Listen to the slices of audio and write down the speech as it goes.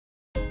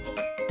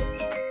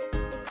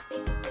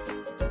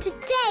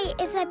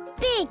Today is a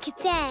big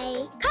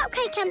day.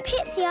 Cupcake and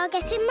Pipsy are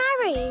getting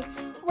married.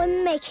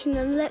 We're making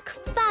them look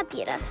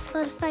fabulous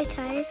for the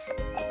photos.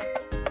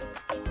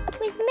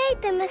 We've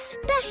made them a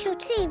special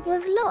tea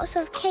with lots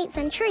of cakes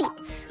and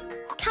treats.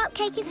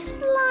 Cupcake is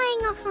flying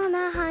off on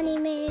her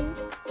honeymoon.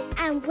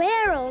 And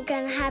we're all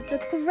going to have a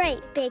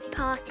great big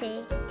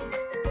party.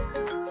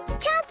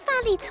 Chaz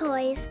Valley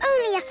Toys,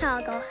 only at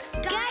Argos.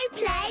 Go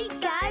play,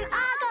 go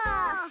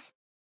Argos!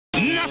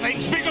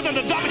 Nothing's bigger than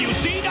the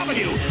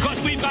WCW,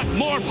 because we've got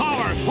more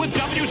power with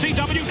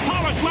WCW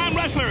Power Slam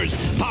Wrestlers.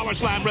 Power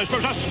Slam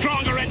Wrestlers are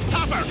stronger and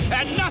tougher,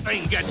 and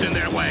nothing gets in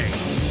their way.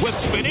 With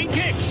spinning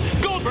kicks,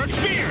 Goldberg's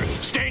spear,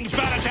 Sting's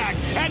bat attack,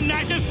 and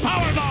Nash's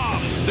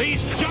powerbomb.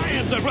 These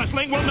giants of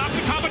wrestling will knock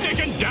the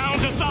competition down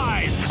to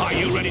size. Are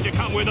you ready to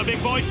come where the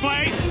big boys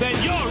play?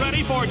 Then you're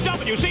ready for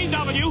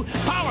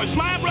WCW Power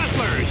Slam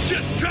Wrestlers.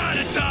 Just try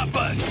to top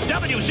us.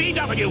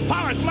 WCW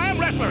Power Slam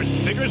Wrestlers.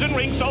 Figures and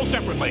rings sold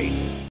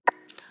separately.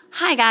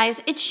 Hi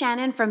guys, it's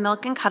Shannon from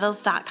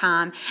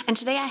milkandcuddles.com, and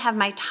today I have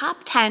my top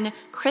 10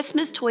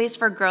 Christmas toys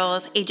for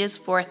girls ages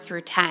 4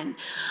 through 10.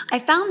 I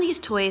found these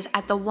toys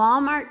at the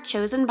Walmart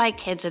Chosen by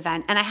Kids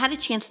event, and I had a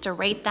chance to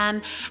rate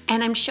them,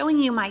 and I'm showing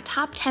you my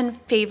top 10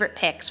 favorite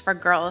picks for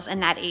girls in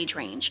that age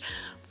range.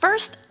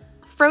 First,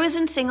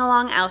 Frozen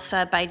Sing-Along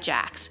Elsa by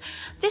Jax.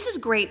 This is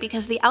great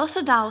because the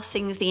Elsa doll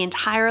sings the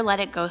entire Let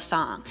It Go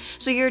song.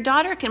 So your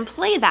daughter can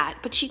play that,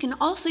 but she can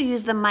also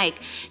use the mic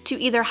to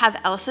either have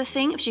Elsa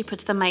sing if she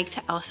puts the mic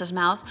to Elsa's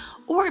mouth,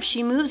 or if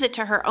she moves it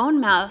to her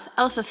own mouth,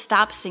 Elsa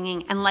stops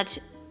singing and lets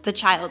the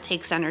child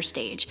take center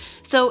stage.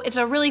 So it's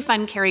a really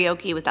fun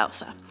karaoke with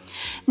Elsa.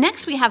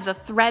 Next, we have the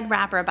Thread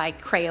Wrapper by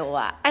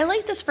Crayola. I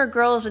like this for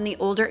girls in the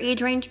older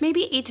age range,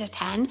 maybe 8 to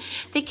 10.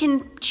 They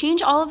can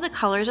change all of the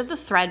colors of the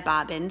thread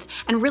bobbins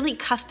and really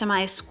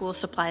customize school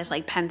supplies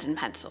like pens and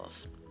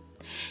pencils.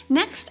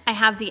 Next, I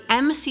have the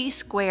MC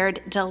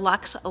Squared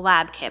Deluxe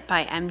Lab Kit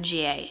by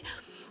MGA.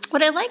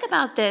 What I like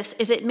about this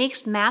is it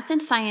makes math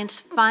and science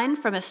fun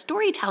from a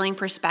storytelling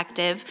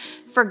perspective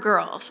for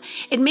girls.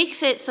 It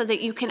makes it so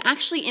that you can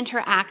actually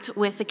interact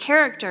with the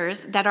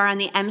characters that are on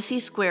the MC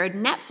Squared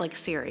Netflix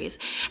series.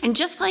 And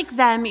just like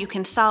them, you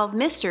can solve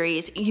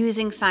mysteries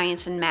using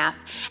science and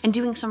math and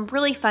doing some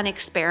really fun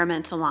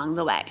experiments along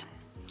the way.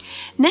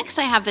 Next,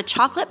 I have the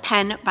Chocolate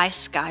Pen by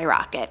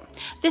Skyrocket.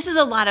 This is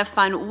a lot of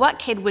fun. What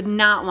kid would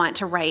not want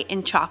to write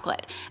in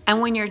chocolate?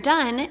 And when you're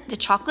done, the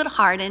chocolate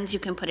hardens. You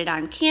can put it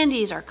on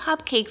candies or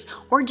cupcakes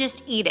or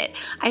just eat it.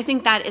 I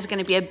think that is going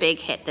to be a big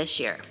hit this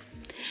year.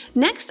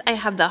 Next, I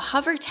have the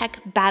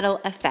HoverTech Battle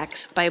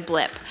Effects by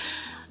Blip.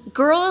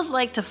 Girls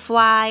like to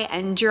fly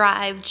and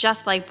drive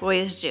just like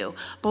boys do.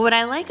 But what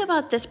I like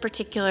about this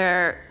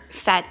particular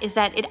set is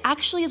that it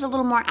actually is a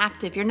little more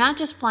active. You're not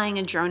just flying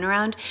a drone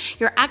around,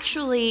 you're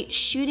actually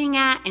shooting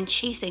at and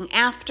chasing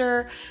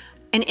after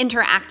and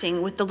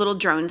interacting with the little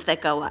drones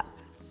that go up.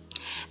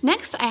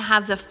 Next, I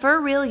have the For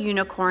Real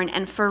Unicorn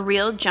and For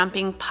Real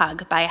Jumping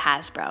Pug by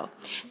Hasbro.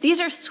 These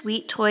are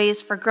sweet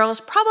toys for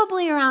girls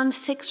probably around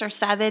 6 or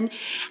 7,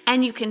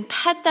 and you can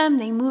pet them,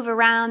 they move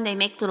around, they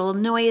make little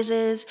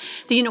noises,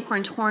 the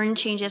unicorn's horn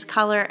changes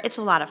color, it's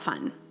a lot of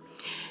fun.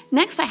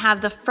 Next, I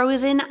have the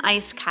Frozen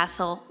Ice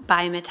Castle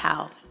by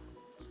Mattel.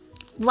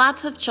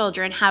 Lots of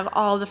children have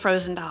all the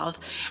Frozen dolls,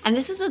 and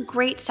this is a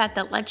great set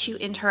that lets you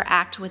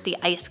interact with the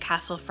ice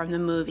castle from the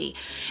movie.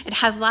 It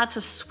has lots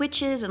of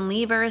switches and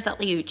levers that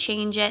let you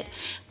change it.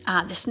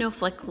 The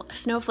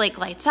snowflake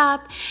lights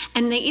up,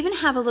 and they even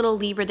have a little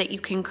lever that you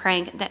can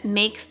crank that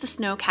makes the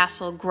snow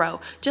castle grow,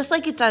 just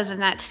like it does in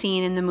that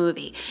scene in the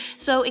movie.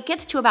 So it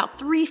gets to about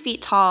 3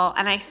 feet tall,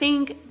 and I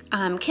think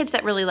kids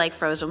that really like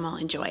Frozen will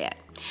enjoy it.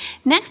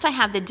 Next, I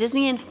have the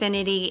Disney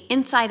Infinity,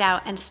 Inside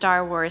Out, and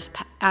Star Wars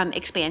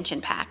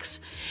expansion packs.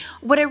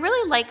 What I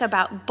really like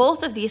about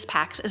both of these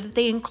packs is that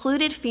they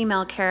included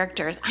female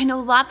characters. I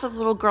know lots of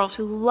little girls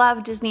who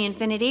love Disney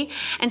Infinity,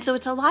 and so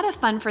it's a lot of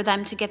fun for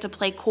them to get to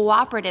play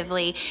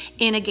cooperatively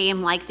in a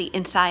game like the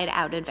Inside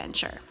Out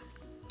adventure.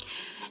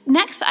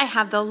 Next, I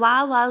have the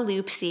La La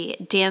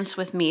Loopsy Dance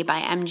With Me by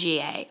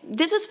MGA.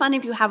 This is fun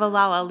if you have a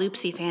La La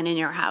Loopsy fan in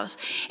your house.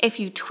 If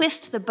you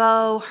twist the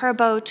bow, her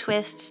bow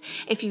twists.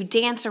 If you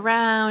dance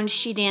around,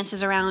 she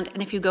dances around.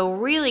 And if you go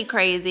really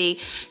crazy,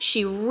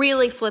 she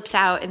really flips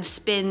out and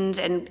spins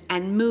and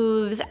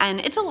moves. And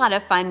it's a lot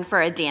of fun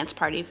for a dance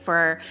party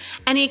for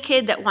any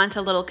kid that wants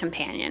a little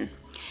companion.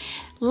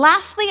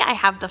 Lastly, I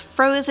have the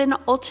Frozen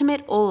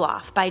Ultimate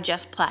Olaf by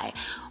Just Play.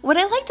 What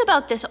I liked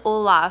about this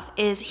Olaf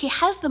is he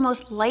has the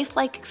most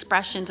lifelike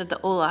expressions of the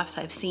Olafs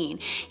I've seen.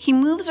 He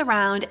moves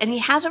around and he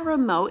has a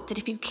remote that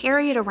if you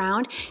carry it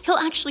around, he'll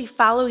actually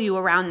follow you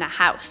around the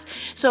house.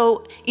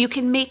 So you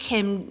can make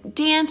him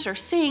dance or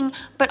sing,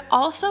 but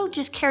also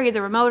just carry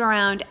the remote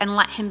around and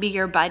let him be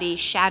your buddy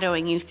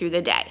shadowing you through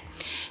the day.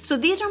 So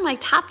these are my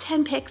top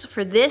 10 picks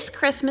for this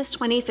Christmas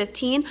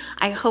 2015.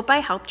 I hope I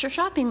helped your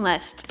shopping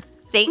list.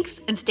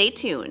 Thanks, and stay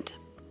tuned.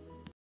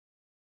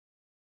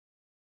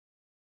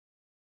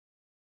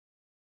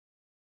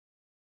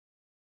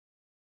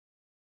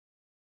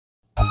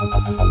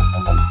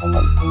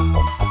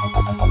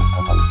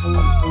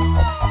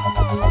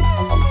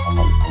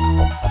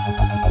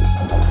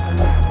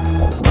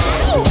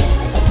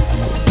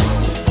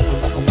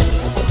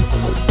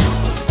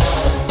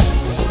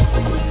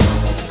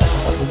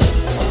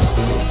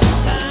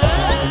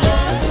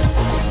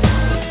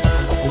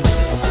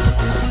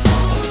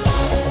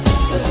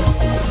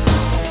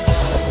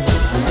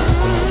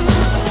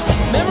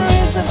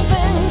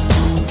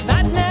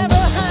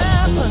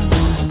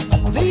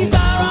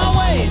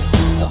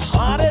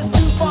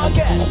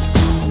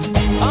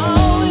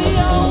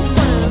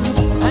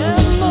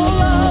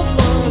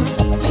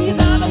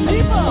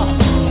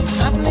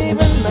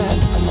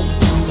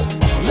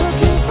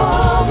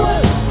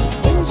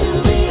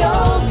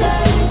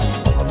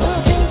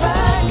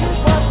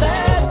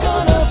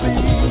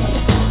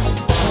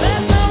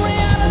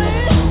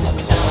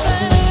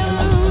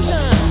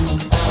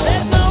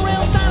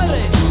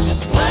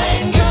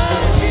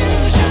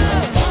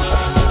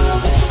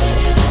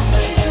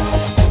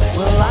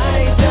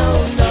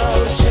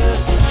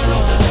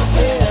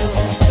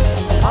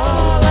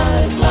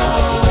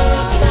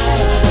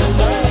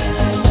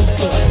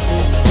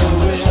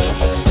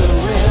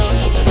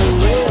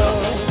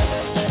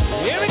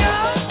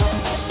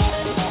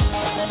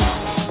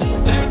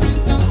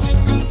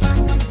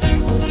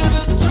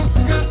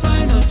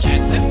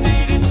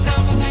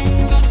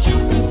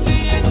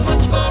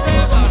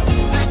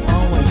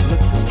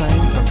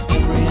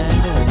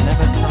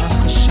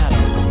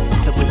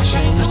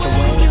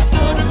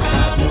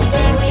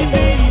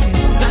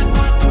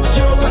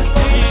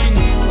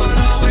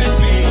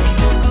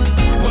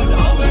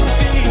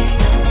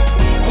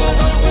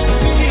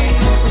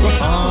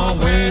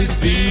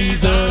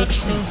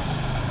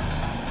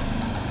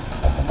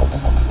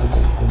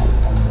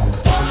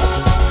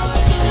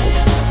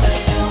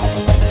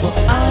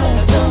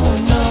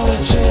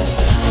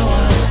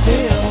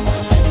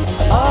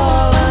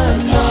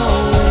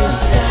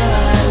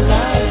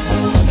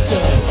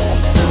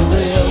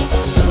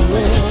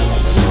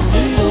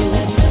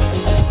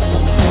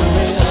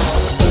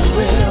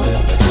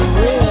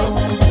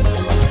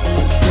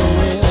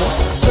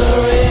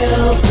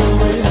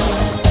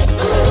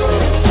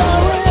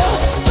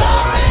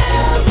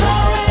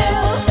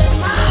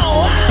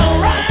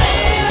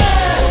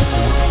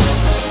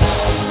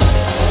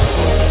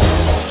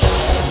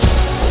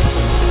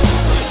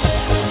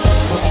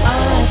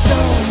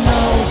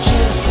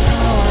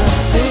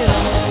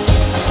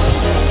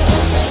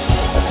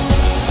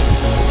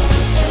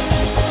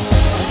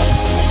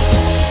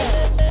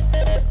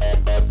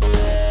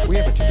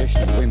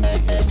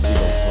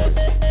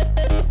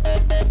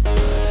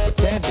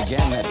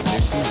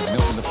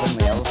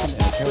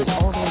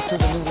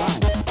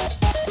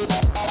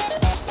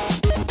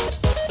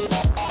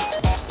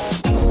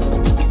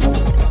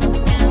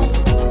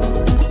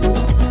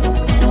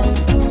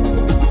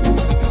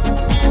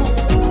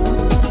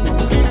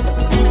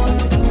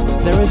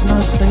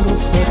 single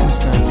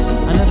circumstance.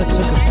 I never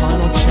took a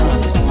final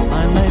chance.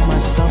 I made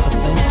myself a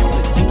thing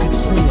that you could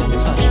see and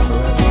touch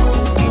forever.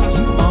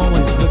 You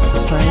always looked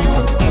the same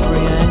from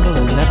every angle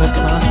and never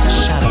cast a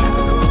shadow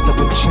that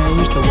would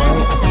change the way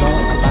I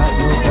thought about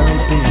your very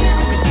being.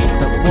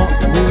 That what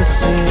we were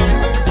seeing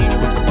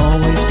would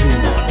always be,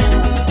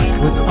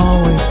 would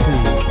always be,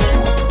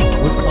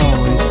 would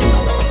always be,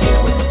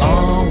 would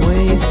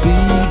always be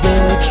the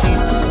truth.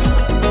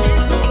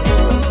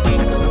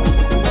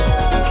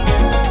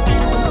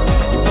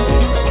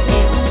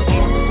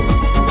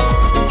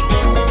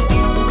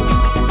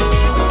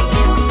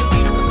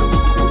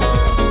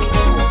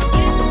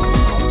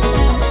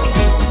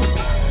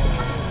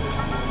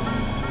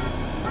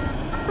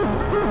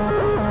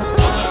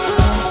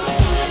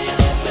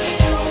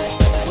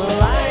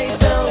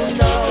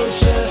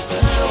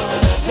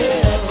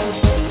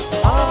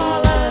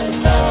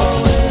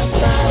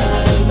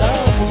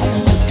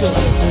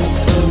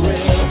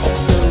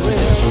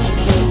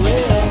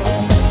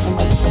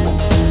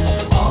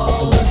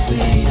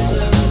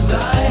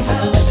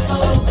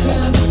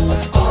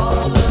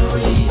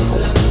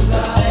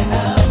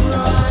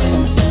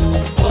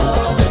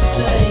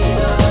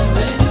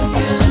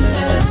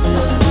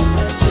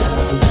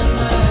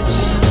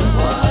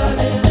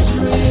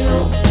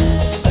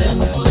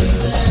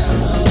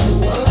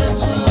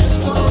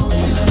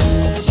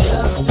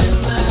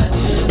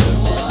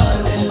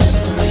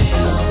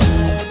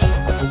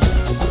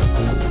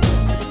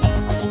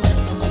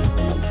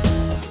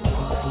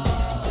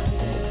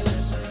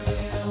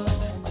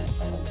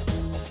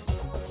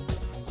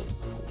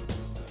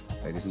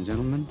 Ladies and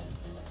gentlemen,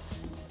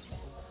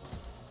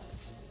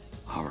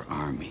 our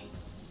army.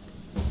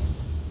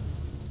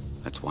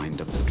 Let's wind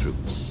up the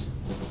troops.